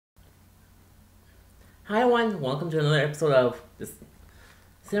Hi everyone, welcome to another episode of this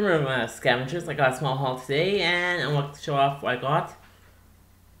Cinema Scavengers. I got a small haul today and I want to show off what I got.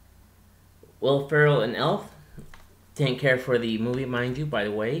 Will Ferrell and Elf. Didn't care for the movie, mind you, by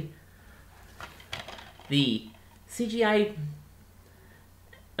the way. The CGI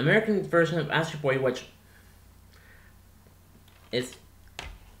American version of Astro Boy, which is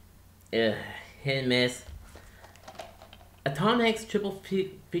hit and miss. A Tom Hanks triple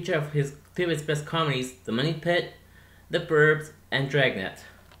feature of his two of his best comedies, The Money Pit, The Burbs, and Dragnet.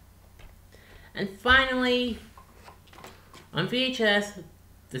 And finally, on VHS,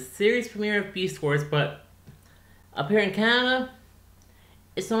 the series premiere of Beast Wars, but up here in Canada,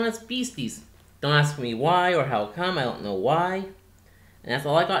 it's known as Beasties. Don't ask me why or how come, I don't know why. And that's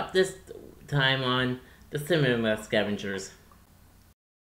all I got this time on the Cinema Scavengers.